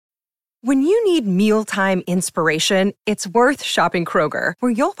When you need mealtime inspiration, it's worth shopping Kroger,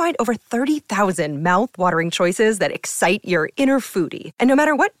 where you'll find over 30,000 mouth-watering choices that excite your inner foodie. And no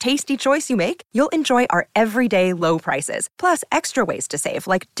matter what tasty choice you make, you'll enjoy our everyday low prices, plus extra ways to save,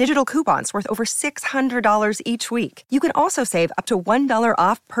 like digital coupons worth over $600 each week. You can also save up to $1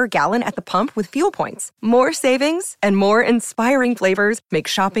 off per gallon at the pump with fuel points. More savings and more inspiring flavors make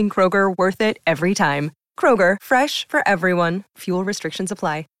shopping Kroger worth it every time. Kroger, fresh for everyone. Fuel restrictions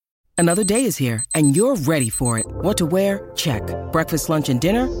apply. Another day is here, and you're ready for it. What to wear? Check. Breakfast, lunch, and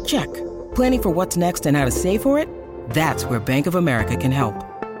dinner? Check. Planning for what's next and how to save for it? That's where Bank of America can help.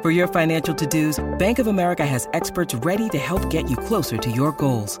 For your financial to-dos, Bank of America has experts ready to help get you closer to your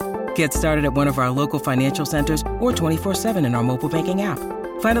goals. Get started at one of our local financial centers or 24/7 in our mobile banking app.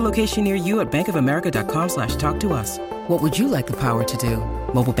 Find a location near you at bankofamerica.com/talktous. What would you like the power to do?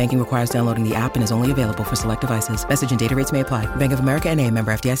 Mobile banking requires downloading the app and is only available for select devices. Message and data rates may apply. Bank of America N.A.,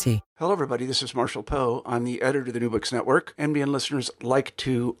 member FDIC. Hello, everybody. This is Marshall Poe. I'm the editor of the New Books Network. NBN listeners like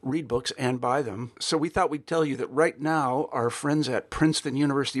to read books and buy them. So we thought we'd tell you that right now, our friends at Princeton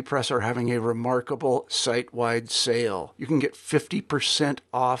University Press are having a remarkable site-wide sale. You can get 50%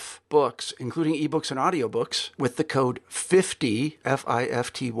 off books, including ebooks and audiobooks, with the code 50,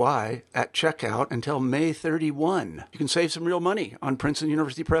 F-I-F-T-Y, at checkout until May 31. You can save some real money on Princeton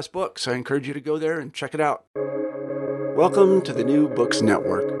University Press books. I encourage you to go there and check it out. Welcome to the New Books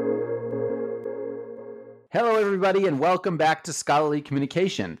Network. Hello, everybody, and welcome back to Scholarly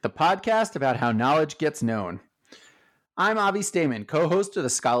Communication, the podcast about how knowledge gets known. I'm Avi Stamen, co-host of the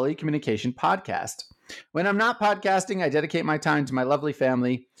Scholarly Communication podcast. When I'm not podcasting, I dedicate my time to my lovely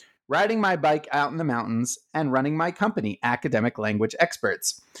family, riding my bike out in the mountains, and running my company, Academic Language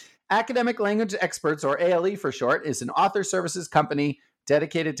Experts. Academic Language Experts, or ALE for short, is an author services company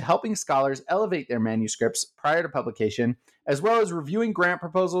dedicated to helping scholars elevate their manuscripts prior to publication, as well as reviewing grant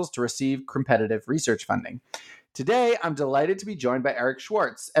proposals to receive competitive research funding. Today, I'm delighted to be joined by Eric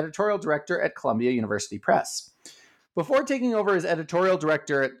Schwartz, editorial director at Columbia University Press. Before taking over as editorial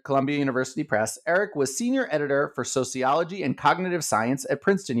director at Columbia University Press, Eric was senior editor for sociology and cognitive science at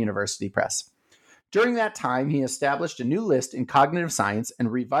Princeton University Press. During that time, he established a new list in cognitive science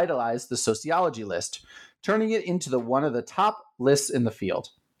and revitalized the sociology list, turning it into one of the top lists in the field.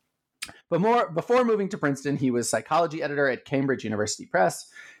 But before moving to Princeton, he was psychology editor at Cambridge University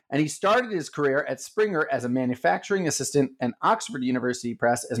Press, and he started his career at Springer as a manufacturing assistant and Oxford University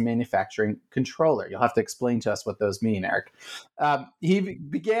Press as manufacturing controller. You'll have to explain to us what those mean, Eric. He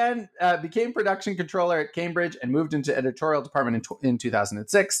became production controller at Cambridge and moved into editorial department in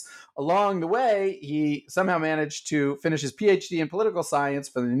 2006. Along the way, he somehow managed to finish his PhD in political science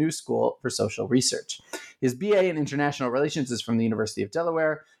from the New School for Social Research. His BA in international relations is from the University of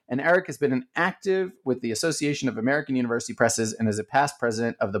Delaware, and Eric has been active with the Association of American University Presses and is a past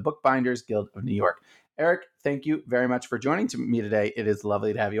president of the Bookbinders Guild of New York. Eric, thank you very much for joining me today. It is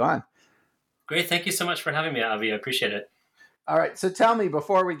lovely to have you on. Great. Thank you so much for having me, Avi. I appreciate it. All right. So tell me,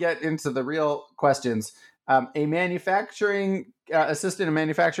 before we get into the real questions, a manufacturing assistant and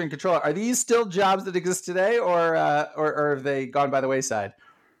manufacturing controller, are these still jobs that exist today or have they gone by the wayside?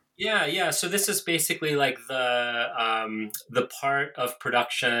 Yeah. So this is basically like the part of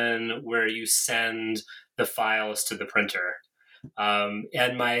production where you send the files to the printer. And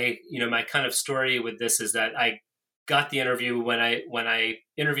my kind of story with this is that I got the interview when I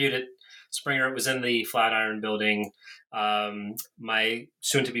interviewed at Springer. It was in the Flatiron Building. My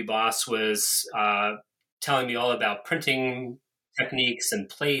soon-to-be boss was telling me all about printing techniques and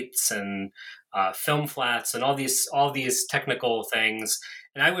plates and film flats and all these technical things.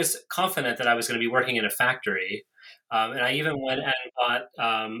 And I was confident that I was going to be working in a factory. And I even went and bought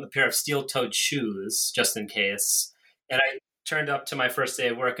a pair of steel-toed shoes just in case. And I turned up to my first day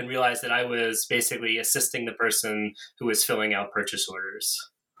of work and realized that I was basically assisting the person who was filling out purchase orders.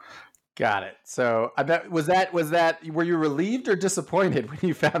 Got it. So I bet was that were you relieved or disappointed when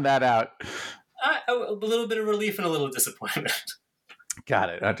you found that out? A little bit of relief and a little disappointment. Got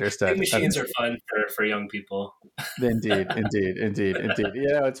it. Understood. Big machines are fun for young people. Indeed.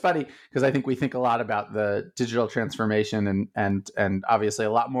 It's funny because I think we think a lot about the digital transformation and obviously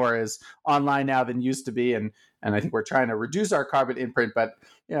a lot more is online now than used to be. And I think we're trying to reduce our carbon imprint, but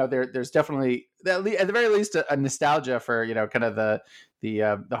there's definitely at the very least a nostalgia for, kind of the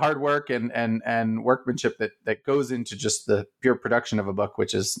hard work and workmanship that goes into just the pure production of a book,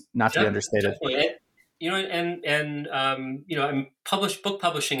 which is not to be understated. Definitely. Book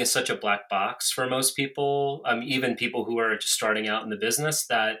publishing is such a black box for most people, even people who are just starting out in the business,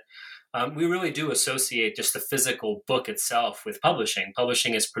 that we really do associate just the physical book itself with publishing.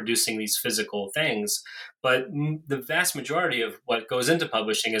 Publishing is producing these physical things, but the vast majority of what goes into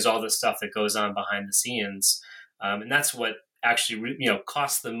publishing is all the stuff that goes on behind the scenes, and that's what actually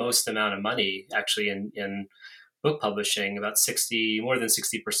costs the most amount of money. Actually, in book publishing, about more than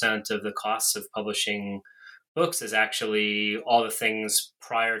 60% of the costs of publishing books is actually all the things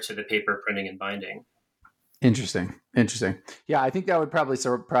prior to the paper printing and binding. Interesting. Yeah, I think that would probably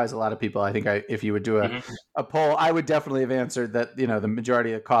surprise a lot of people. I think if you would do a poll, I would definitely have answered that, the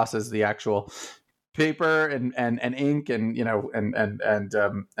majority of the cost is the actual paper and ink and,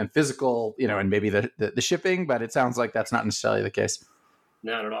 and physical, and maybe the shipping, but it sounds like that's not necessarily the case.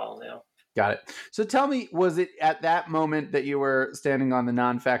 Not at all. Yeah. Got it. So tell me, was it at that moment that you were standing on the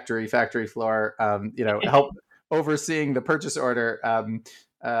non-factory factory floor, help overseeing the purchase order?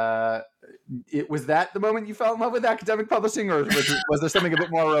 Was that the moment you fell in love with academic publishing, or was there something a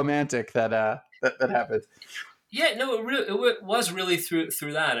bit more romantic that happened? Yeah, no, it was really through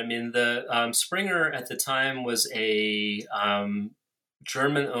that. I mean, the Springer at the time was a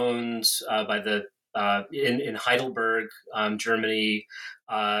German-owned by the in Heidelberg, Germany,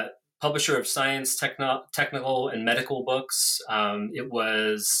 publisher of science, technical, and medical books. It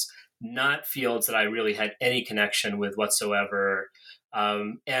was not fields that I really had any connection with whatsoever.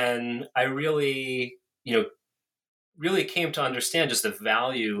 And I really came to understand just the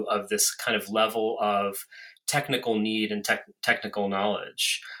value of this kind of level of technical need and technical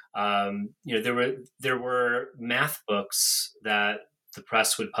knowledge. There were math books that the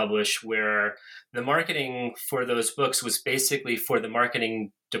press would publish where the marketing for those books was basically for the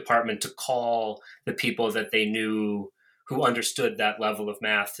marketing department to call the people that they knew who understood that level of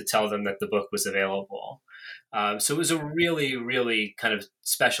math to tell them that the book was available. So it was a really, really kind of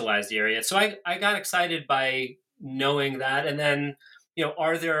specialized area. So I got excited by knowing that. And then,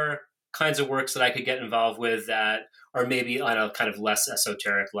 are there kinds of works that I could get involved with that are maybe on a kind of less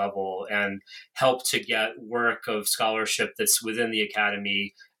esoteric level and help to get work of scholarship that's within the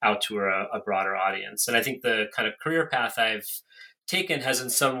academy out to a broader audience? And I think the kind of career path I've taken has in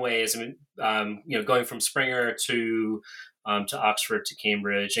some ways, going from Springer to Oxford to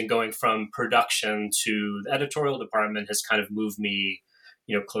Cambridge, and going from production to the editorial department has kind of moved me,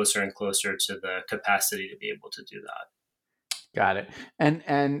 closer and closer to the capacity to be able to do that. Got it.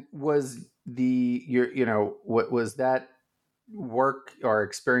 And was what was that work or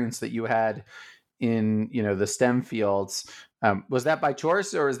experience that you had in, the STEM fields? Was that by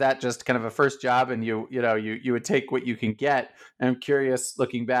choice, or is that just kind of a first job and you would take what you can get? And I'm curious,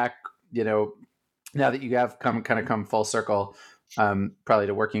 looking back, now that you have come full circle, probably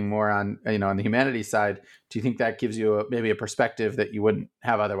to working more on, on the humanities side, do you think that gives you maybe a perspective that you wouldn't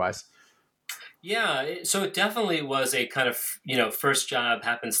have otherwise? Yeah, so it definitely was a kind of, first job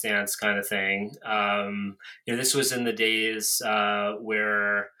happenstance kind of thing. This was in the days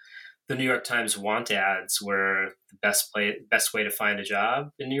where the New York Times want ads were the best way to find a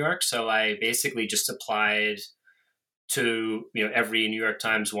job in New York. So I basically just applied to, every New York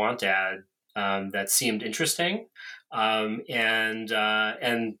Times want ad that seemed interesting. And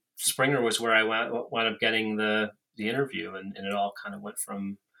Springer was where I wound up getting the interview, and it all kind of went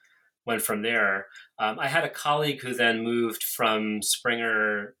from there. I had a colleague who then moved from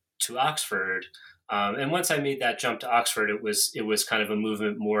Springer to Oxford. And once I made that jump to Oxford, it was kind of a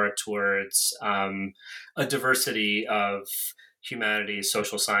movement more towards a diversity of humanities,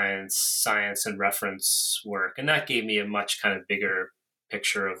 social science, and reference work. And that gave me a much kind of bigger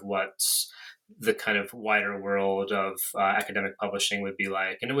picture of what the kind of wider world of academic publishing would be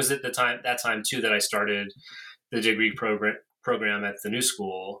like. And it was at that time too that I started the degree program at the New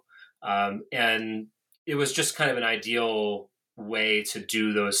School. And it was just kind of an ideal way to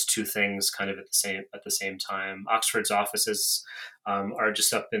do those two things kind of at the same time. Oxford's offices are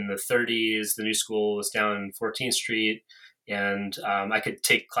just up in the 30s. The New School is down in 14th Street, and I could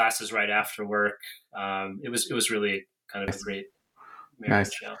take classes right after work. It was really kind of a great marriage.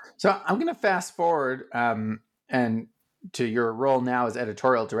 Nice. Yeah. So I'm going to fast forward and to your role now as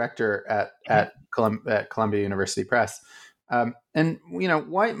editorial director at Columbia University Press. And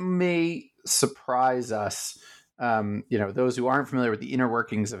what may surprise us, those who aren't familiar with the inner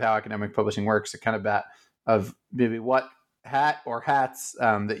workings of how academic publishing works, of maybe what hat or hats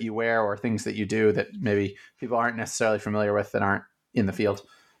that you wear or things that you do that maybe people aren't necessarily familiar with that aren't in the field.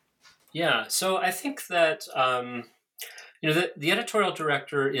 Yeah. So I think that, the editorial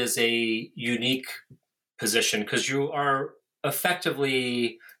director is a unique position because you are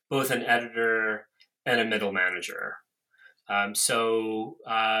effectively both an editor and a middle manager. So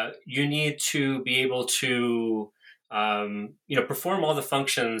you need to be able to perform all the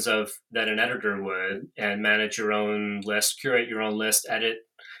functions of that an editor would, and manage your own list, curate your own list, edit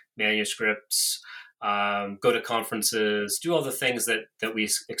manuscripts, go to conferences, do all the things that we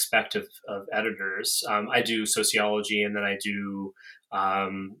expect of editors. I do sociology, and then I do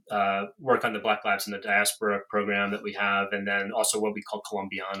work on the Black Lives in the Diaspora program that we have, and then also what we call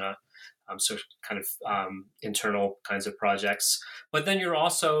Columbiana. So kind of internal kinds of projects. But then you're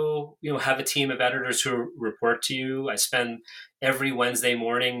also, have a team of editors who report to you. I spend every Wednesday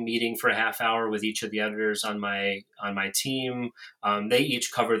morning meeting for a half hour with each of the editors on my team. They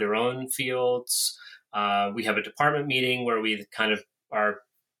each cover their own fields. We have a department meeting where we kind of are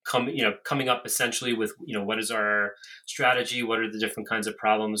coming up essentially with, what is our strategy? What are the different kinds of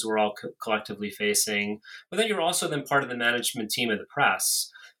problems we're all collectively facing? But then you're also then part of the management team of the press.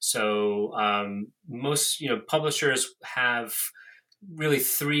 So most publishers have really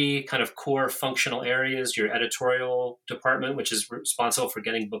three kind of core functional areas: your editorial department, which is responsible for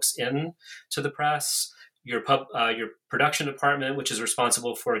getting books in to the press; your production department, which is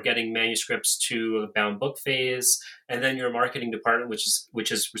responsible for getting manuscripts to a bound book phase; and then your marketing department,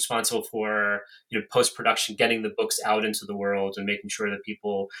 which is responsible for post-production, getting the books out into the world and making sure that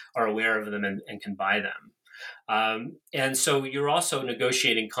people are aware of them and can buy them. And so you're also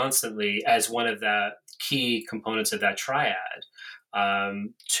negotiating constantly as one of the key components of that triad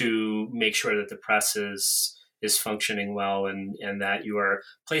to make sure that the press is functioning well, and that you are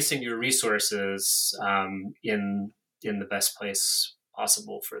placing your resources in the best place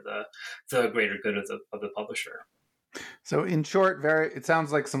possible for the greater good of the publisher. So in short, it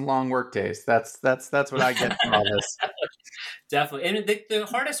sounds like some long work days. That's what I get from all this. Definitely. And the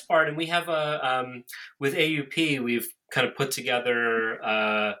hardest part, and we have with AUP, we've kind of put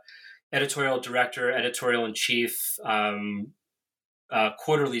together editorial director, editorial in chief,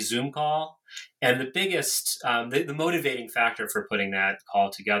 quarterly Zoom call. And the biggest, the motivating factor for putting that call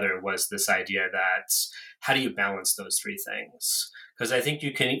together was this idea that how do you balance those three things? Because I think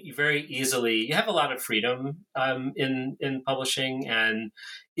you can very easily, you have a lot of freedom in publishing, and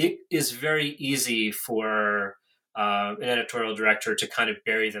it is very easy for an editorial director to kind of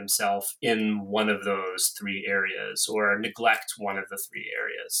bury themselves in one of those three areas or neglect one of the three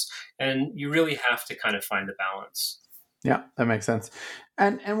areas. And you really have to kind of find the balance. Yeah, that makes sense.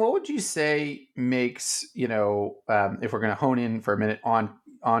 And what would you say makes, if we're going to hone in for a minute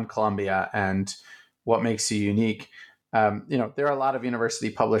on Columbia and what makes you unique? There are a lot of university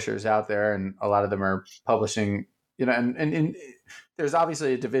publishers out there, and a lot of them are publishing, and there's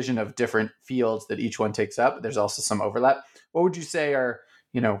obviously a division of different fields that each one takes up. There's also some overlap. What would you say are,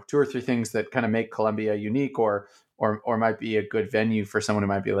 two or three things that kind of make Columbia unique or might be a good venue for someone who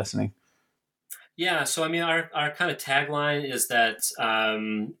might be listening? Yeah, so I mean, our kind of tagline is that,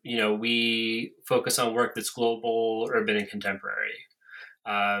 we focus on work that's global, urban, and contemporary.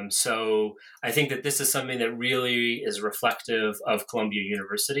 So I think that this is something that really is reflective of Columbia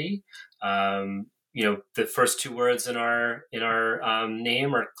University. The first two words in our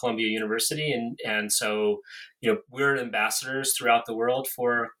name are Columbia University, and so we're ambassadors throughout the world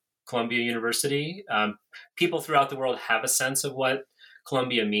for Columbia University. People throughout the world have a sense of what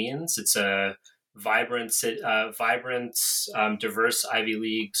Columbia means. It's a vibrant, diverse Ivy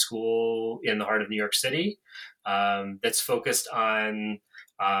League school in the heart of New York City that's focused on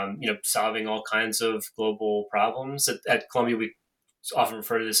solving all kinds of global problems. At Columbia, we often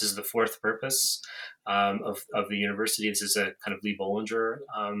refer to this as the fourth purpose of the university. This is a kind of Lee Bollinger,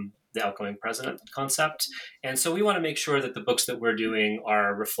 the outgoing president concept. And so we want to make sure that the books that we're doing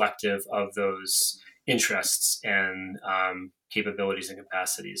are reflective of those interests and capabilities and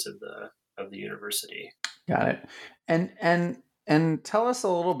capacities of the university. Got it. And tell us a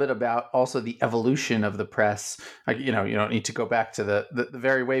little bit about also the evolution of the press. You don't need to go back to the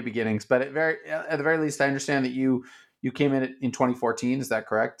very way beginnings, but at the very least, I understand that you came in 2014. Is that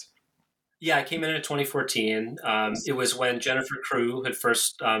correct? Yeah, I came in 2014. It was when Jennifer Crew had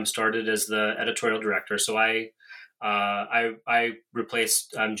first started as the editorial director. So I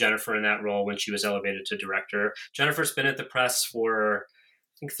replaced Jennifer in that role when she was elevated to director. Jennifer's been at the press for,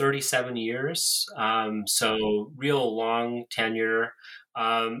 I think, 37 years. So real long tenure.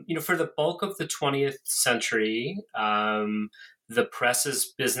 For the bulk of the 20th century, the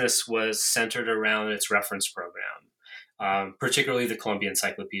press's business was centered around its reference program. Particularly the Columbia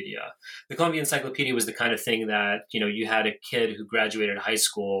Encyclopedia. The Columbia Encyclopedia was the kind of thing that, you had a kid who graduated high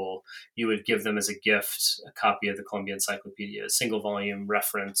school, you would give them as a gift a copy of the Columbia Encyclopedia, a single volume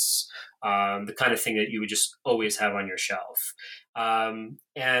reference, the kind of thing that you would just always have on your shelf. And,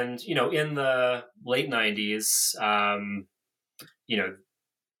 in the late 90s,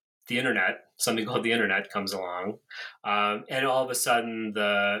 the internet, something called the internet, comes along, and all of a sudden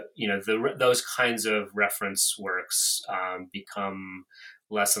those kinds of reference works become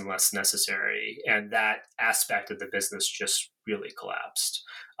less and less necessary, and that aspect of the business just really collapsed.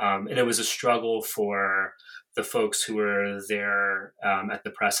 And it was a struggle for the folks who were there at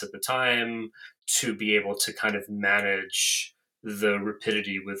the press at the time to be able to kind of manage the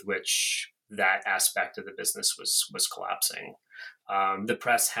rapidity with which that aspect of the business was collapsing. The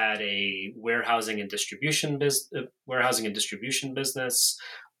press had a warehousing and distribution business.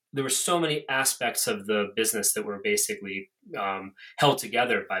 There were so many aspects of the business that were basically held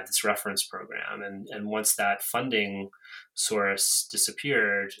together by this reference program. And once that funding source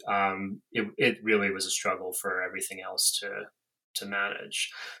disappeared, it really was a struggle for everything else to manage.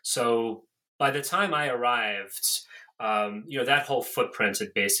 So by the time I arrived, that whole footprint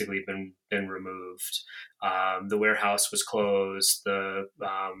had basically been removed. The warehouse was closed. The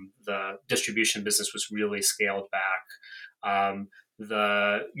distribution business was really scaled back.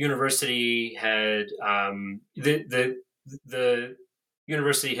 The university had the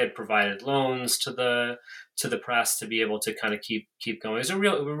university had provided loans to the press to be able to kind of keep going. It was a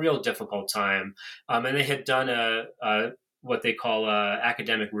real difficult time, and they had done a what they call a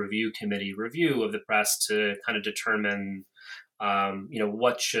academic review committee review of the press to kind of determine,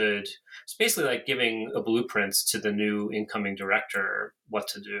 it's basically like giving a blueprint to the new incoming director what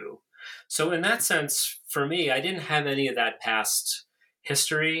to do. So in that sense, for me, I didn't have any of that past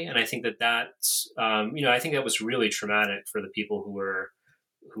history, and I think I think that was really traumatic for the people who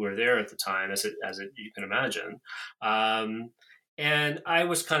were there at the time, as you can imagine. And I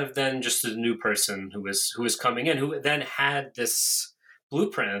was kind of then just a new person who was coming in, who then had this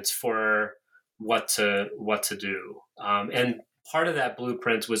blueprint for what to do. And part of that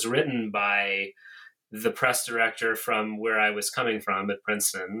blueprint was written by the press director from where I was coming from at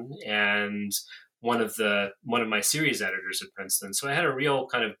Princeton, and one of my series editors at Princeton. So I had a real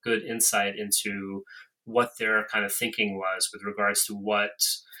kind of good insight into what their kind of thinking was with regards to what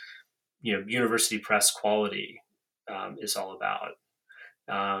university press quality is all about.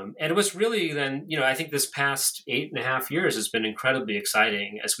 And it was really then, I think this past 8.5 years has been incredibly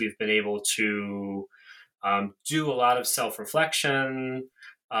exciting as we've been able to do a lot of self-reflection,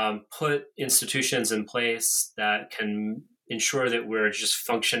 put institutions in place that can ensure that we're just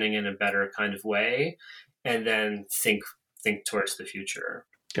functioning in a better kind of way, and then think towards the future.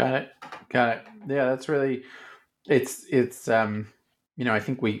 Got it. Yeah, that's really, it's I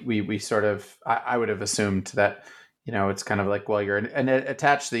think we sort of, I would have assumed that, it's kind of like, well, you're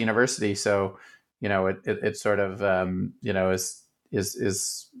attached to the university, so it sort of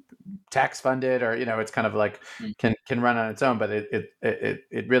is tax funded, or it's kind of like can run on its own, but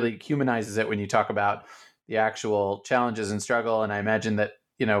it really humanizes it when you talk about the actual challenges and struggle. And I imagine that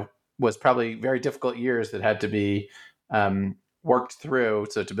was probably very difficult years that had to be worked through.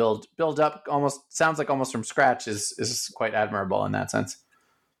 So to build up sounds like almost from scratch is quite admirable in that sense.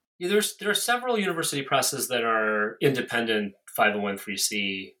 Yeah, there are several university presses that are independent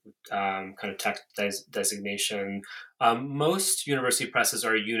 501(c) kind of tax designation. Most university presses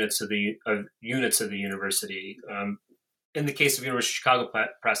are units of the university. In the case of University of Chicago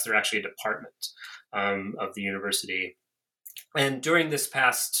Press, they're actually a department of the university. And during this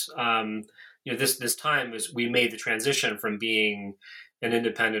past, this time, as we made the transition from being an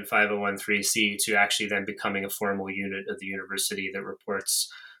independent 501(c) to actually then becoming a formal unit of the university that reports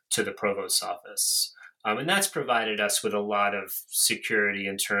to the provost's office. And that's provided us with a lot of security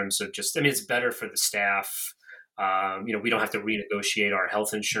in terms of it's better for the staff. We don't have to renegotiate our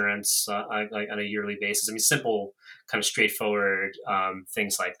health insurance on a yearly basis. Simple, kind of straightforward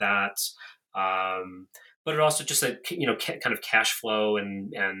things like that. But it also just kind of cash flow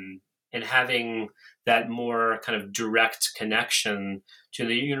and having that more kind of direct connection to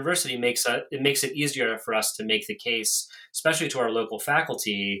the university makes it easier for us to make the case, especially to our local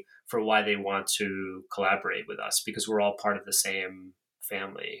faculty, for why they want to collaborate with us, because we're all part of the same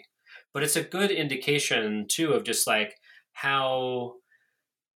family. But it's a good indication too of just like how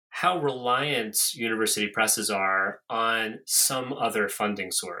reliant university presses are on some other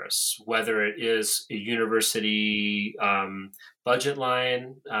funding source, whether it is a university budget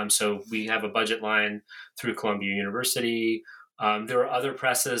line. So we have a budget line through Columbia University. There are other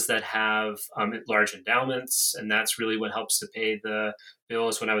presses that have large endowments, and that's really what helps to pay the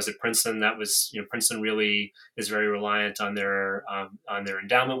bills. When I was at Princeton, that was Princeton really is very reliant on their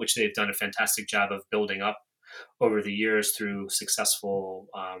endowment, which they've done a fantastic job of building up over the years through successful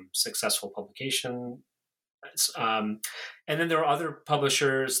publication. And then there are other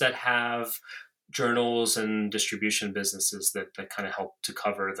publishers that have journals and distribution businesses that kind of help to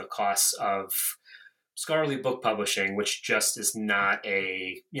cover the costs of scholarly book publishing, which just is not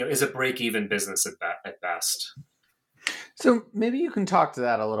is a break-even business at best. So maybe you can talk to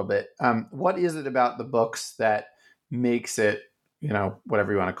that a little bit. What is it about the books that makes it,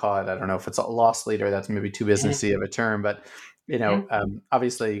 whatever you want to call it? I don't know if it's a loss leader. That's maybe too businessy of a term, but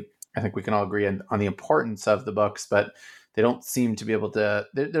obviously, I think we can all agree on the importance of the books, but they don't seem to be able to.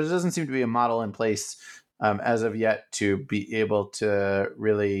 There doesn't seem to be a model in place as of yet to be able to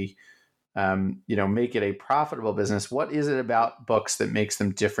really, make it a profitable business. What is it about books that makes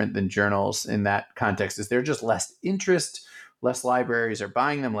them different than journals in that context? Is there just less interest? Less libraries are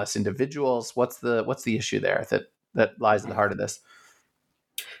buying them, less individuals. What's the issue there that lies at the heart of this?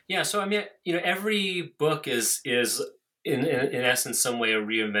 Yeah, so I mean, every book is in essence some way a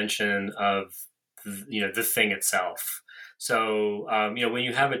reinvention of the thing itself. So when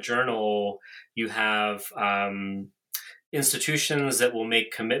you have a journal, you have institutions that will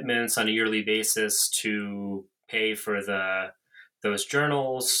make commitments on a yearly basis to pay for those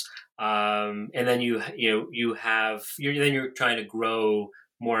journals. And then you're trying to grow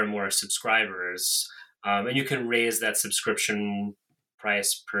more and more subscribers, and you can raise that subscription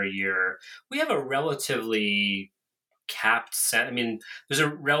price per year. We have a relatively capped sense. I mean, there's a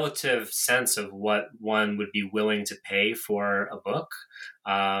relative sense of what one would be willing to pay for a book.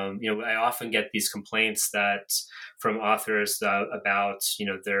 I often get these complaints from authors about,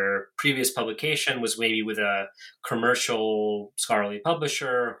 their previous publication was maybe with a commercial scholarly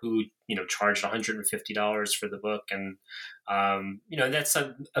publisher who, charged $150 for the book. And, that's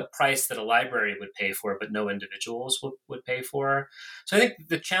a price that a library would pay for, but no individuals would pay for. So I think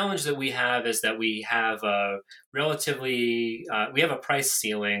the challenge that we have is that we have we have a price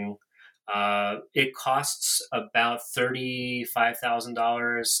ceiling. It costs about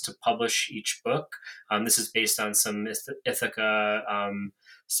 $35,000 to publish each book. This is based on some Ithaca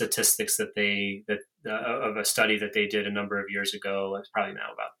statistics of a study that they did a number of years ago. It's probably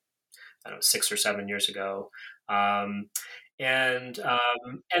now about 6 or 7 years ago. And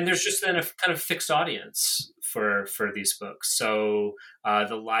there's just then a kind of fixed audience for these books. So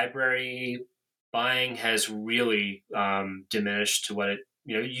the library buying has really diminished to what it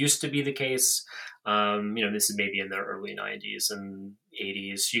used to be the case. This is maybe in the early 90s and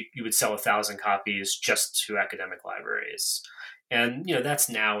 80s. You would sell 1,000 copies just to academic libraries. And, that's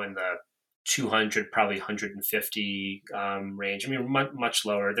now in the 200, probably 150 range. I mean, much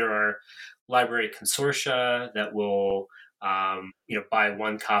lower. There are library consortia that will, buy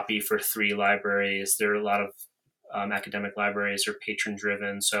one copy for 3 libraries. There are a lot of academic libraries are patron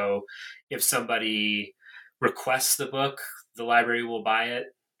driven. So if somebody requests the book, the library will buy it.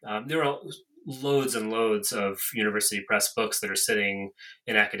 There are loads and loads of university press books that are sitting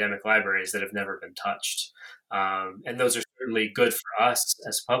in academic libraries that have never been touched. And those are certainly good for us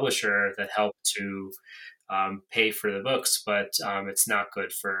as a publisher that help to pay for the books, but it's not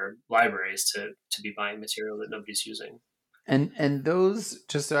good for libraries to be buying material that nobody's using. And those,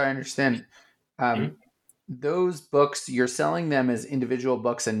 just so I understand, those books, you're selling them as individual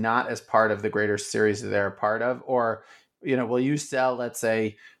books and not as part of the greater series that they're a part of? Or, will you sell, let's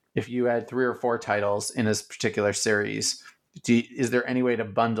say, if you had 3 or 4 titles in this particular series, is there any way to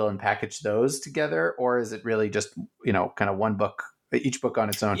bundle and package those together? Or is it really just, kind of one book, each book on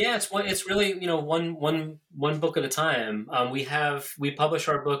its own? Yeah, it's really, one book at a time. We publish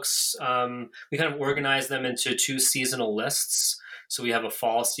our books. We kind of organize them into 2 seasonal lists. So we have a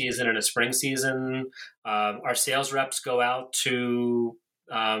fall season and a spring season. Our sales reps go out to,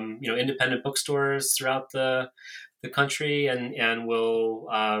 independent bookstores throughout the country and will,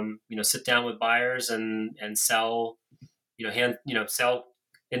 sit down with buyers and sell, sell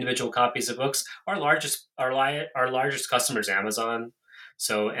individual copies of books. Our largest customer is Amazon.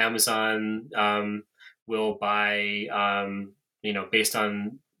 So Amazon will buy, based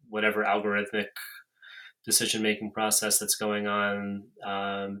on whatever algorithmic decision-making process that's going on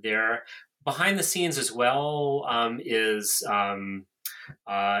there. Behind the scenes as well is all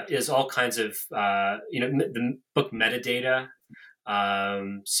kinds of the book metadata.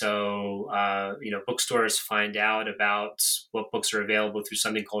 Bookstores find out about what books are available through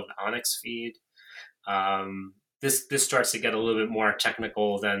something called an Onyx feed. This starts to get a little bit more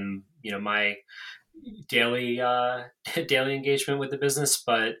technical than my daily engagement with the business,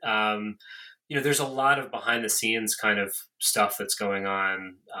 but there's a lot of behind the scenes kind of stuff that's going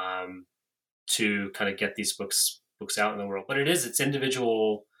on to kind of get these books out in the world. But it's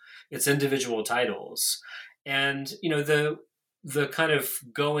individual titles, and the kind of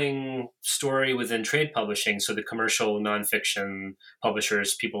going story within trade publishing, so the commercial nonfiction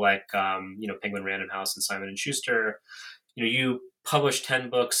publishers, people like Penguin Random House and Simon and Schuster, you publish 10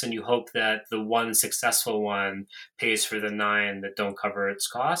 books and you hope that the one successful one pays for the 9 that don't cover its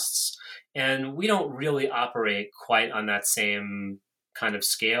costs. And we don't really operate quite on that same kind of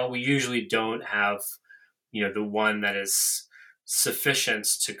scale. We usually don't have, the one that is sufficient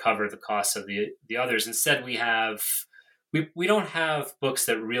to cover the costs of the others. Instead, we don't have books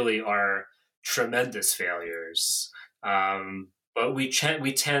that really are tremendous failures. But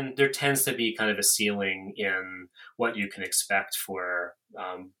there tends to be kind of a ceiling in what you can expect for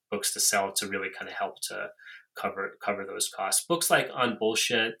books to sell to really kind of help to cover those costs. Books like On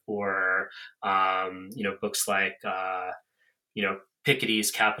Bullshit, or books like Piketty's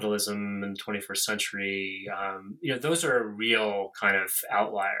Capitalism in the 21st Century. Those are real kind of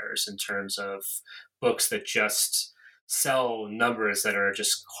outliers in terms of books that just sell numbers that are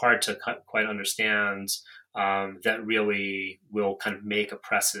just hard to quite understand. That really will kind of make a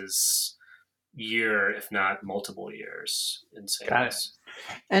press's year, if not multiple years in sales. Got it.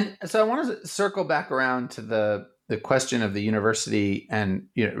 And so I want to circle back around to the question of the university and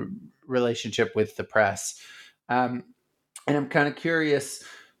relationship with the press. And I'm kind of curious,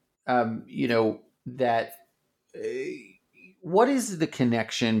 that what is the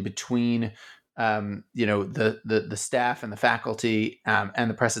connection between the staff and the faculty and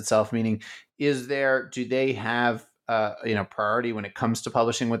the press itself? Meaning, do they have priority when it comes to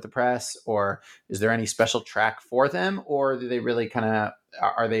publishing with the press, or is there any special track for them, or do they really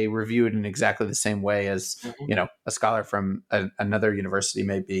are they reviewed in exactly the same way as a scholar from another university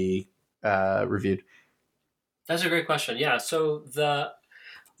may be reviewed? That's a great question. Yeah. So the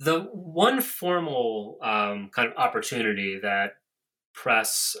one formal kind of opportunity that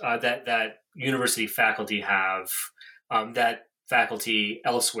press that university faculty have that faculty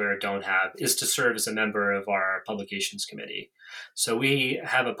elsewhere don't have is to serve as a member of our publications committee. So we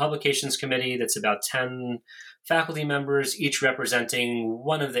have a publications committee that's about 10 faculty members, each representing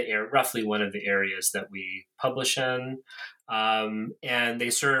roughly one of the areas that we publish in. And they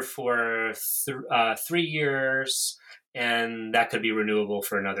serve for 3 years, and that could be renewable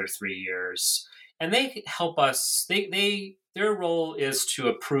for another 3 years. And they help us. Their role is to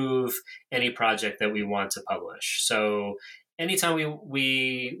approve any project that we want to publish. So anytime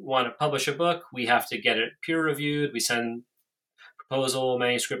we want to publish a book, we have to get it peer reviewed. We send proposal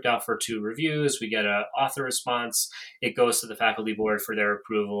manuscript out for 2 reviews. We get an author response. It goes to the faculty board for their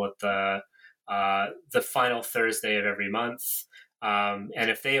approval at the final Thursday of every month. And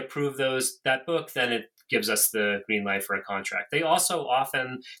if they approve that book, then it gives us the green light for a contract. They also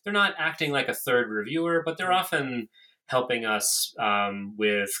they're not acting like a third reviewer, but they're often helping us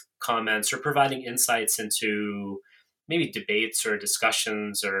with comments or providing insights into maybe debates or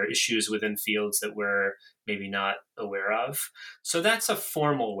discussions or issues within fields that we're maybe not aware of. So that's a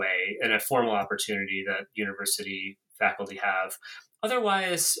formal way and a formal opportunity that university faculty have.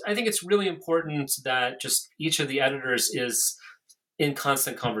 Otherwise, I think it's really important that just each of the editors is in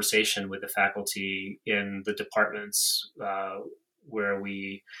constant conversation with the faculty in the departments where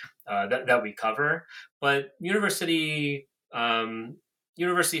that we cover. But university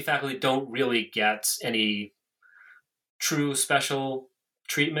faculty don't really get any true special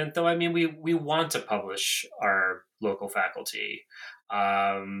treatment, though. I mean, we want to publish our local faculty,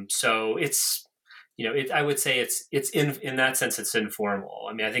 so it's I would say it's in that sense it's informal.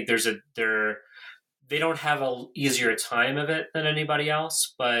 I mean, I think they don't have a easier time of it than anybody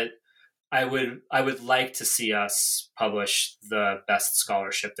else, but I would like to see us publish the best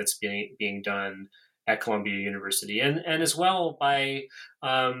scholarship that's being done at Columbia University, and as well by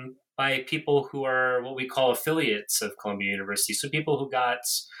people who are what we call affiliates of Columbia University. So people who got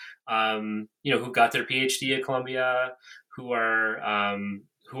their PhD at Columbia, who are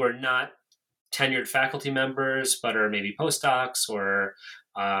not tenured faculty members, but are maybe postdocs, or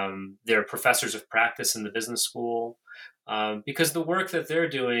they're professors of practice in the business school, because the work that they're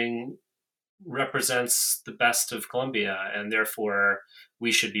doing represents the best of Columbia, and therefore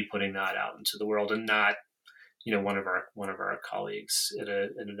we should be putting that out into the world, and not one of our colleagues at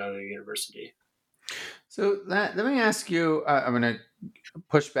another university. So let me ask you. I'm going to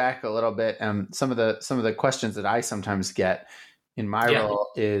push back a little bit. Some of the questions that I sometimes get in my role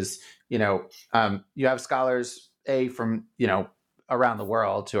is, you have scholars from around the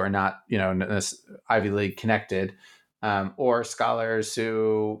world who are not Ivy League connected, or scholars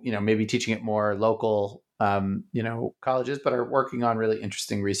who maybe teaching at more local colleges, but are working on really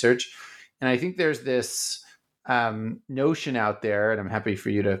interesting research. And I think there's this notion out there, and I'm happy for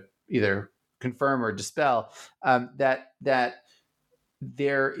you to either confirm or dispel, that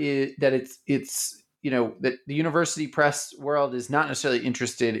it's that the university press world is not necessarily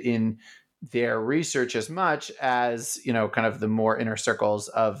interested in their research as much as kind of the more inner circles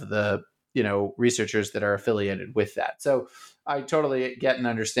of the researchers that are affiliated with that. So I totally get and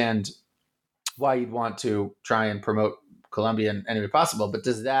understand why you'd want to try and promote Columbia in any way possible. But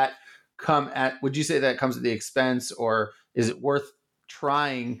does that would you say that comes at the expense, or is it worth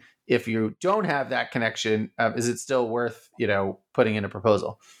trying if you don't have that connection? Is it still worth, putting in a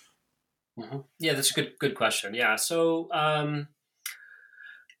proposal? Mm-hmm. Yeah, that's a good question. Yeah. So I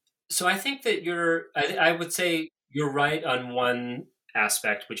think that I would say you're right on one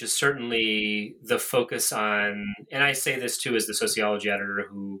aspect, which is certainly the focus on, and I say this too as the sociology editor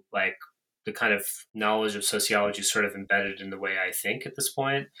who the kind of knowledge of sociology is sort of embedded in the way I think at this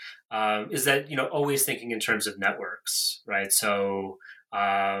point, is that, always thinking in terms of networks, right? So,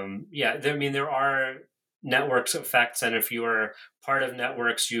 there are networks effects, and if you are part of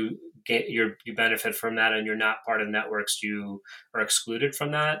networks, you benefit from that, and you're not part of networks, you are excluded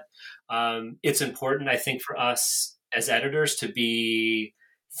from that. It's important, I think, for us as editors to be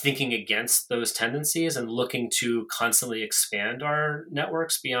thinking against those tendencies and looking to constantly expand our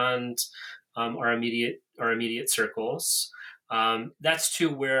networks beyond our immediate circles. That's too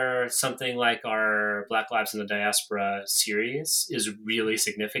where something like our Black Lives in the Diaspora series is really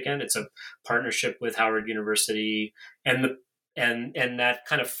significant. It's a partnership with Howard University, and that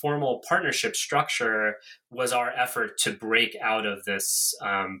kind of formal partnership structure was our effort to break out of this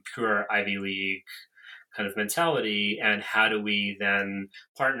pure Ivy League kind of mentality, and how do we then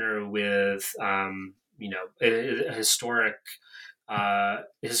partner with a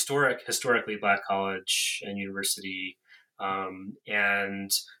historically Black college and university,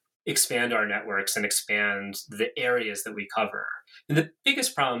 and expand our networks and expand the areas that we cover. And the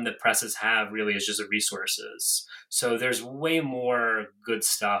biggest problem that presses have really is just the resources. So there's way more good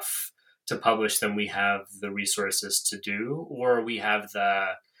stuff to publish than we have the resources to do, or we have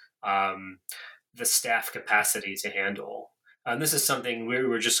the staff capacity to handle. This is something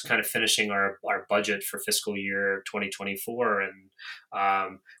we're just kind of finishing our budget for fiscal year 2024, and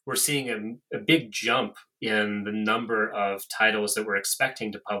we're seeing a big jump in the number of titles that we're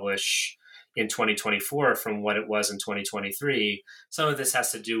expecting to publish in 2024 from what it was in 2023. Some of this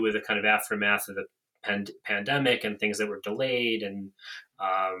has to do with the kind of aftermath of the pandemic and things that were delayed, and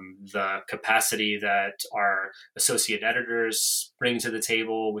the capacity that our associate editors bring to the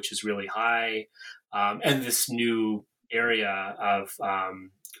table, which is really high, and this new area of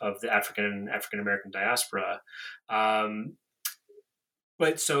the African American diaspora.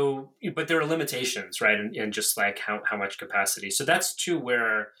 But there are limitations, right? And just like how much capacity. So that's too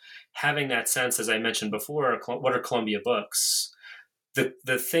where having that sense, as I mentioned before, what are Columbia books?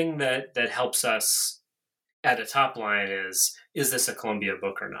 The thing that helps us at a top line is this a Columbia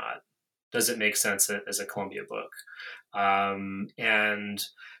book or not? Does it make sense as a Columbia book? And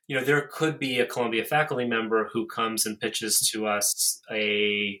there could be a Columbia faculty member who comes and pitches to us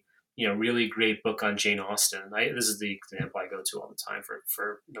a really great book on Jane Austen. This is the example I go to all the time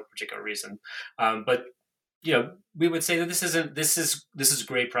for no particular reason. But we would say that this is a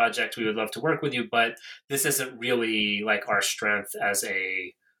great project. We would love to work with you, but this isn't really like our strength as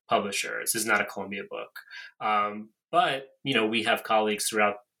a publisher. This is not a Columbia book. But we have colleagues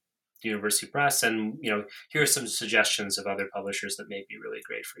throughout the University Press, and here are some suggestions of other publishers that may be really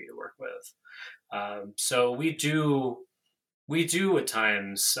great for you to work with. So we do at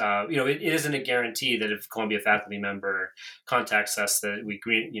times. It isn't a guarantee that if a Columbia faculty member contacts us that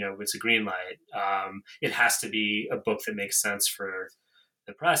it's a green light. It has to be a book that makes sense for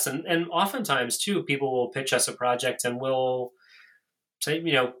the press, and oftentimes too, people will pitch us a project and we'll say,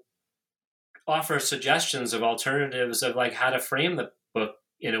 offer suggestions of alternatives of like how to frame the book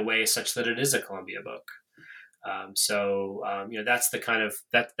in a way such that it is a Columbia book. That's the kind of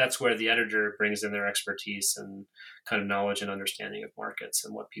that's where the editor brings in their expertise and kind of knowledge and understanding of markets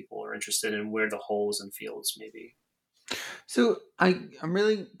and what people are interested in, where the holes and fields may be. So I'm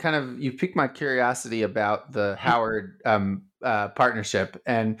really you piqued my curiosity about the Howard partnership,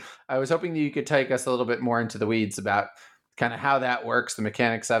 and I was hoping that you could take us a little bit more into the weeds about kind of how that works, the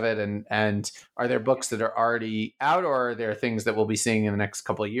mechanics of it, and are there books that are already out, or are there things that we'll be seeing in the next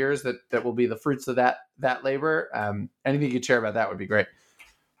couple of years that will be the fruits of that labor? Anything you could share about that would be great.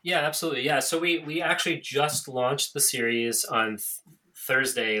 Yeah, absolutely. Yeah, so we actually just launched the series on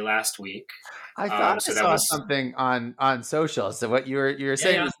Thursday last week. I thought So I that saw was something on social. So what you were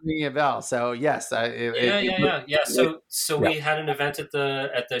saying yeah. was ringing a bell. So yes, Yeah. So yeah. we had an event at the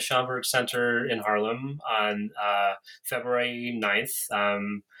Schomburg Center in Harlem on February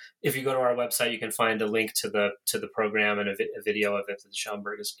 9th. If you go to our website, you can find a link to the program and a video of it that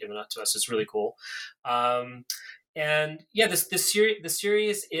Schomburg has given out to us. It's really cool. And yeah, the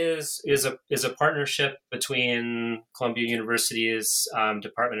series is a partnership between Columbia University's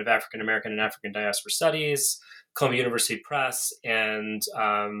Department of African American and African Diaspora Studies, Columbia University Press, and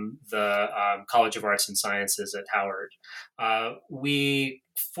the College of Arts and Sciences at Howard. We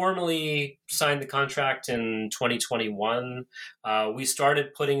formally signed the contract in 2021. We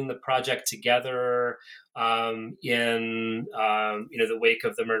started putting the project together in the wake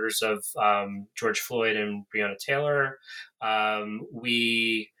of the murders of George Floyd and Breonna Taylor.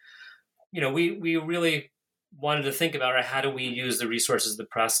 We really wanted to think about, how do we use the resources of the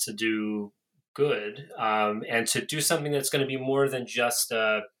press to do good, and to do something that's going to be more than just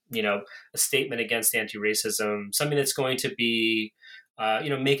a statement against anti-racism, something that's going to be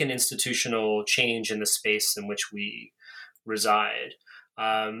make an institutional change in the space in which we reside.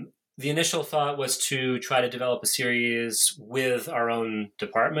 The initial thought was to try to develop a series with our own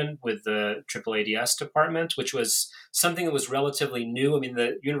department, with the AAADS department, which was something that was relatively new. I mean,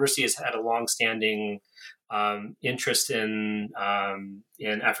 the university has had a longstanding interest in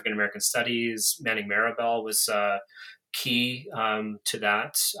African American studies. Manning Marable was key to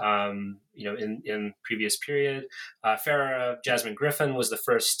that, in previous period. Farah Jasmine Griffin was the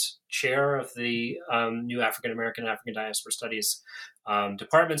first chair of the new African American and African Diaspora Studies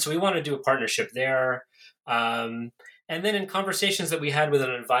department. So we wanted to do a partnership there. And then in conversations that we had with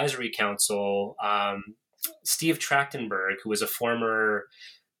an advisory council, Steve Trachtenberg, who was a former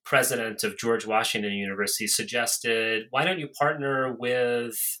president of George Washington University, suggested, why don't you partner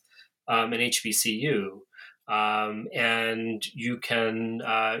with an HBCU? And you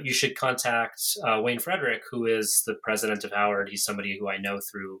should contact Wayne Frederick, who is the president of Howard. He's somebody who I know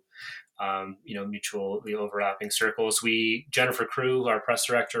through, mutually overlapping circles. Jennifer Crew, our press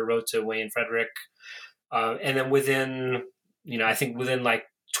director, wrote to Wayne Frederick. And then within like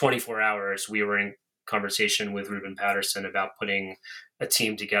 24 hours, we were in conversation with Ruben Patterson about putting a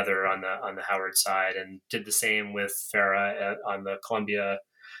team together on the Howard side, and did the same with Farah on the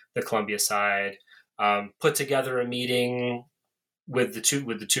Columbia side. Put together a meeting with the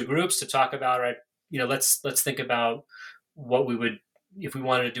two groups to talk about, let's think about what we would, if we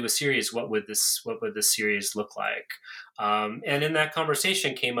wanted to do a series, what would this series look like? And in that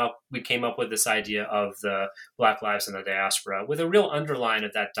conversation we came up with this idea of the Black Lives in the Diaspora, with a real underline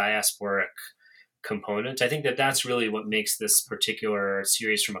of that diasporic component. I think that that's really what makes this particular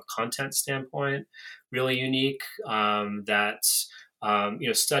series, from a content standpoint, really unique.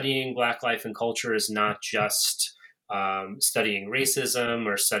 Studying Black life and culture is not just studying racism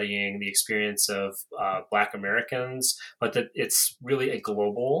or studying the experience of Black Americans, but that it's really a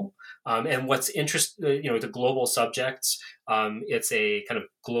global. And what's interesting, the global subjects, it's a kind of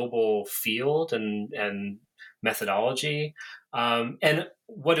global field and methodology. And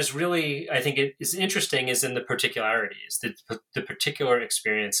what is really, I think, is interesting is in the particularities, the particular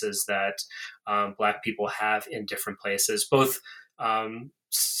experiences that Black people have in different places, both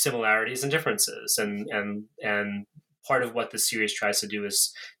similarities and differences, and part of what the series tries to do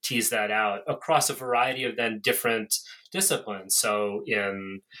is tease that out across a variety of then different disciplines. So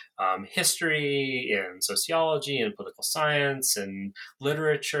in history, in sociology, in political science, and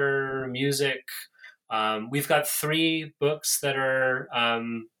literature, music. We've got 3 books that are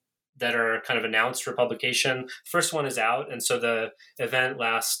kind of announced for publication. The first one is out, and so the event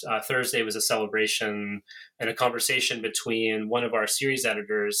last Thursday was a celebration and a conversation between one of our series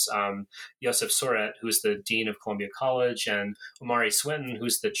editors, Yosef Soret, who's the dean of Columbia College, and Omari Swinton,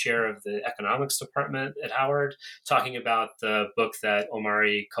 who's the chair of the economics department at Howard, talking about the book that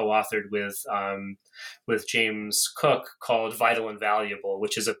Omari co-authored with James Cook called Vital and Valuable,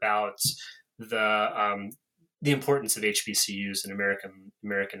 which is about the importance of HBCUs in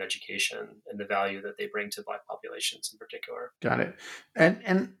American education and the value that they bring to Black populations in particular. Got it.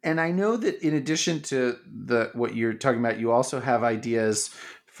 And I know that in addition to what you're talking about, you also have ideas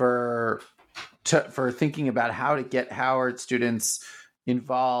for thinking about how to get Howard students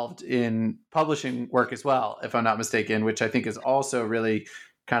involved in publishing work as well, if I'm not mistaken, which I think is also really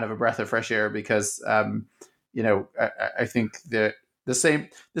kind of a breath of fresh air, because I think that the same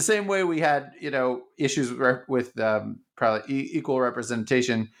way we had, issues with probably equal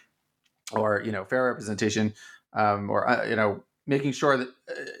representation, or fair representation, or making sure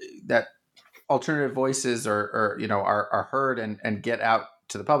that alternative voices or are heard and get out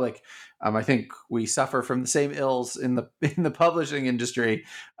to the public, I think we suffer from the same ills in the publishing industry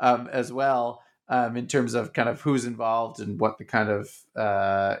as well, in terms of kind of who's involved and what the kind of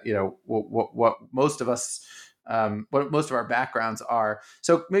what most of us what most of our backgrounds are.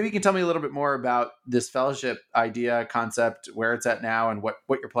 So maybe you can tell me a little bit more about this fellowship idea, concept, where it's at now, and what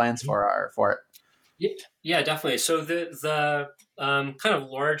your plans are for it. Yeah, definitely. So the kind of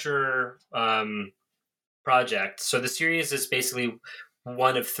larger project. So the series is basically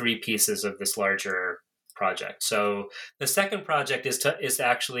one of three pieces of this larger project. So the second project is to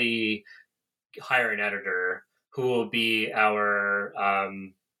actually hire an editor who will be our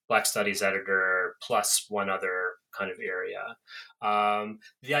Black Studies editor plus one other kind of area.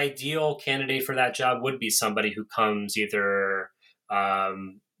 The ideal candidate for that job would be somebody who comes either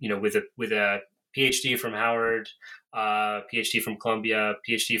with a PhD from Howard, PhD from Columbia,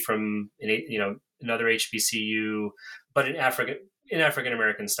 PhD from another HBCU, but in African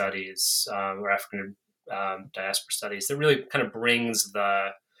American studies or African diaspora studies, that really kind of brings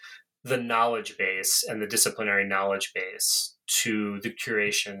the knowledge base and the disciplinary knowledge base to the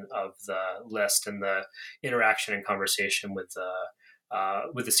curation of the list and the interaction and conversation with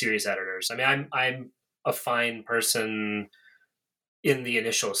the series editors. I mean, I'm a fine person in the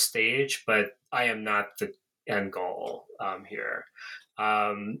initial stage, but I am not the end goal here.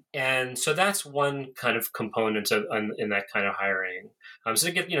 And so that's one kind of component in that kind of hiring. So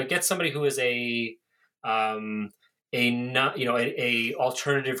to get somebody who is a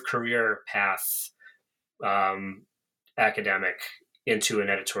alternative career path academic into an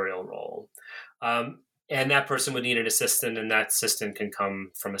editorial role. And that person would need an assistant, and that assistant can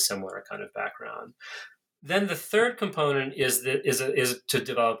come from a similar kind of background. Then the third component is to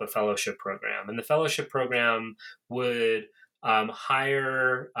develop a fellowship program, and the fellowship program would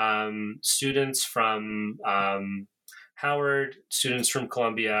hire students from Howard, students from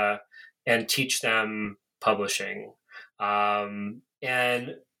Columbia, and teach them publishing.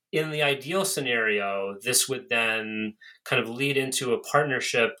 And in the ideal scenario, this would then kind of lead into a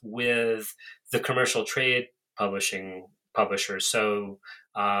partnership with the commercial trade publishers. So,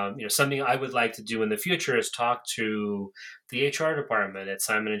 something I would like to do in the future is talk to the HR department at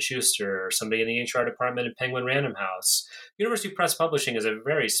Simon & Schuster, or somebody in the HR department at Penguin Random House. University Press Publishing is a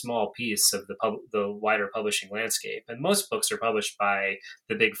very small piece of the wider publishing landscape, and most books are published by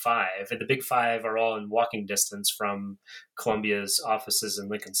the Big Five, and the Big Five are all in walking distance from Columbia's offices in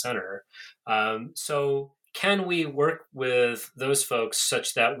Lincoln Center. So can we work with those folks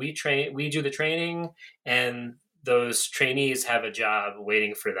such that we do the training, and those trainees have a job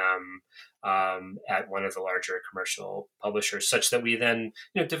waiting for them at one of the larger commercial publishers, such that we then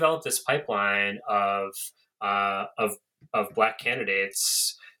develop this pipeline of Black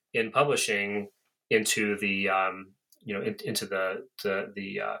candidates in publishing into the into the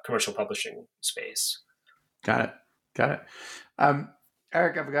commercial publishing space. Got it.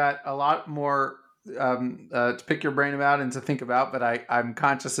 Eric, I've got a lot more to pick your brain about and to think about, but I'm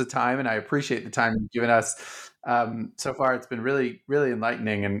conscious of time, and I appreciate the time you've given us. So far, it's been really, really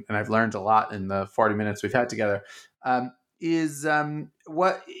enlightening, and I've learned a lot in the 40 minutes we've had together. What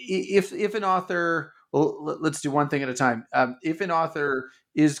if an author? Well, let's do one thing at a time. If an author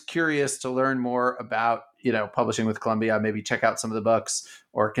is curious to learn more about publishing with Columbia, maybe check out some of the books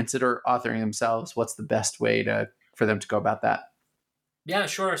or consider authoring themselves, what's the best way for them to go about that? Yeah,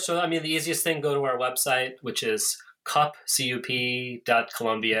 sure. So, I mean, the easiest thing, go to our website, which is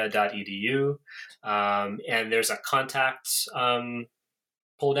cup.columbia.edu. And there's a contact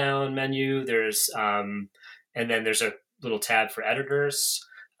pull down menu. And then there's a little tab for editors.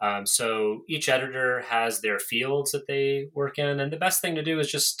 So each editor has their fields that they work in. And the best thing to do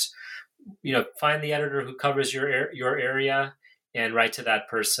is just, find the editor who covers your area and write to that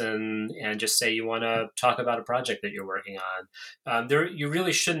person and just say you want to talk about a project that you're working on. You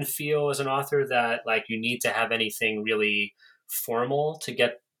really shouldn't feel as an author that like you need to have anything really formal to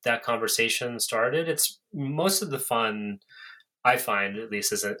get that conversation started. It's most of the fun I find, at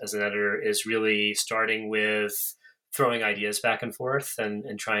least as an editor, is really starting with throwing ideas back and forth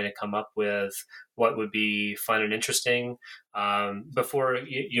and trying to come up with what would be fun and interesting. Before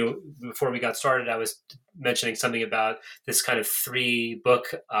we got started, I was mentioning something about this kind of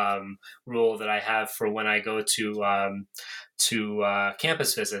 3-book rule that I have for when I go to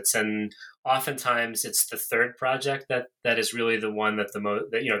campus visits, and oftentimes it's the third project that is really the one that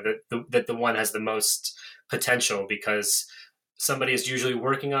the one has the most potential, because somebody is usually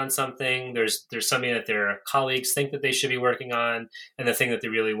working on something. There's something that their colleagues think that they should be working on, and the thing that they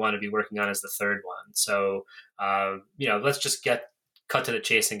really want to be working on is the third one. So, let's just get cut to the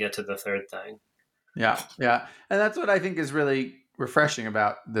chase and get to the third thing. Yeah. And that's what I think is really refreshing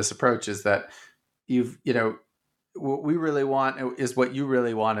about this approach, is that what we really want is what you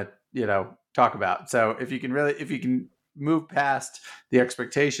really want to, talk about. So if you can move past the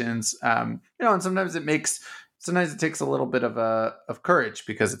expectations, and sometimes it takes a little bit of courage,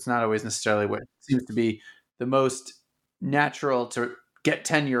 because it's not always necessarily what seems to be the most natural to get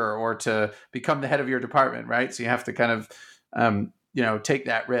tenure or to become the head of your department, right? So you have to kind of, take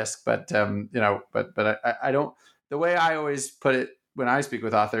that risk. But I don't. The way I always put it when I speak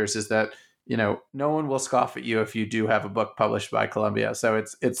with authors is that no one will scoff at you if you do have a book published by Columbia. So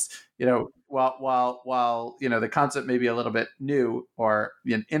it's while the concept may be a little bit new or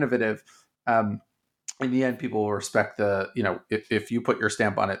innovative, in the end, people will respect if you put your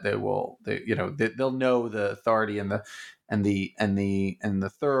stamp on it, they'll know the authority and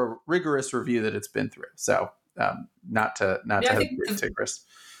the thorough, rigorous review that it's been through. So not to take risks.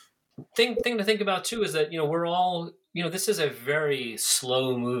 Thing to think about too is that we're all this is a very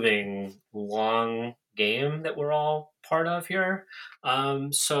slow moving, long game that we're all part of here.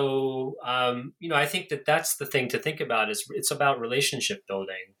 So I think that's the thing to think about, is it's about relationship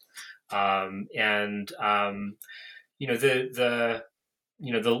building. The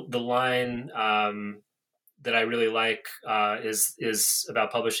line that I really like is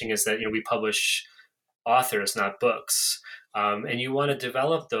about publishing, is that we publish authors, not books. And you want to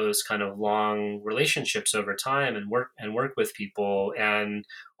develop those kind of long relationships over time and work with people. And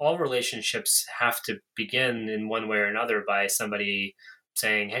all relationships have to begin in one way or another by somebody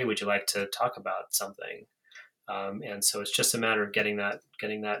saying, "Hey, would you like to talk about something?" And so it's just a matter of getting that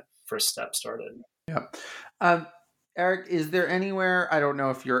first step started. Yeah. Eric, is there anywhere, I don't know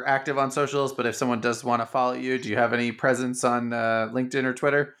if you're active on socials, but if someone does want to follow you, do you have any presence on LinkedIn or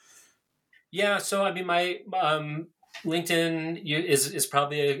Twitter? Yeah. So, I mean, my LinkedIn is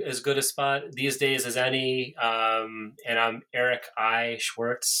probably as good a spot these days as any. And I'm Eric I.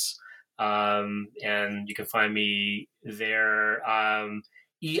 Schwartz. And you can find me there.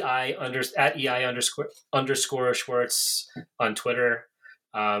 @EI _Schwartz on Twitter.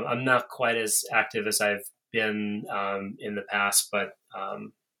 I'm not quite as active as I've been in the past, but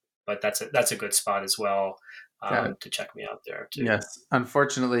that's a good spot as well to check me out there too. Yes,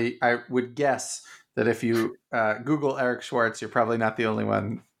 unfortunately, I would guess that if you Google Eric Schwartz, you're probably not the only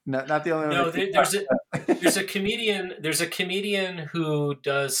one. Not the only one. No, there's a comedian. There's a comedian who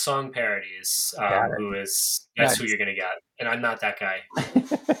does song parodies. That's who you're gonna get, and I'm not that guy.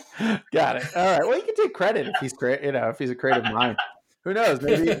 Got it. All right. Well, you can take credit if he's great. If he's a creative mind. Who knows?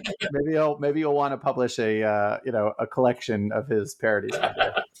 Maybe you'll want to publish a collection of his parodies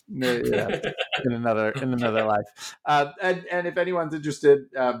in another life. And if anyone's interested,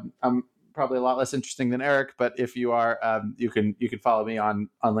 I'm probably a lot less interesting than Eric, but if you are, you can follow me on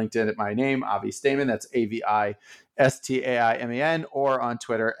LinkedIn at my name, Avi Staiman. That's AVISTAIMAN, or on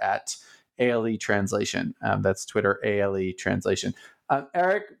Twitter at ALE Translation. That's Twitter ALE Translation.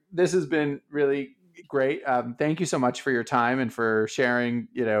 Eric, this has been really great. Thank you so much for your time and for sharing,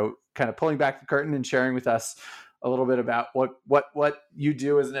 kind of pulling back the curtain and sharing with us a little bit about what you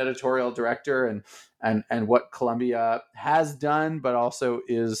do as an editorial director and what Columbia has done, but also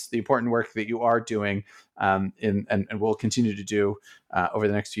is the important work that you are doing and will continue to do over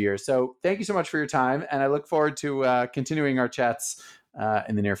the next few years. So thank you so much for your time. And I look forward to continuing our chats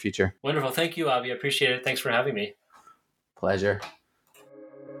in the near future. Wonderful. Thank you, Avi. I appreciate it. Thanks for having me. Pleasure.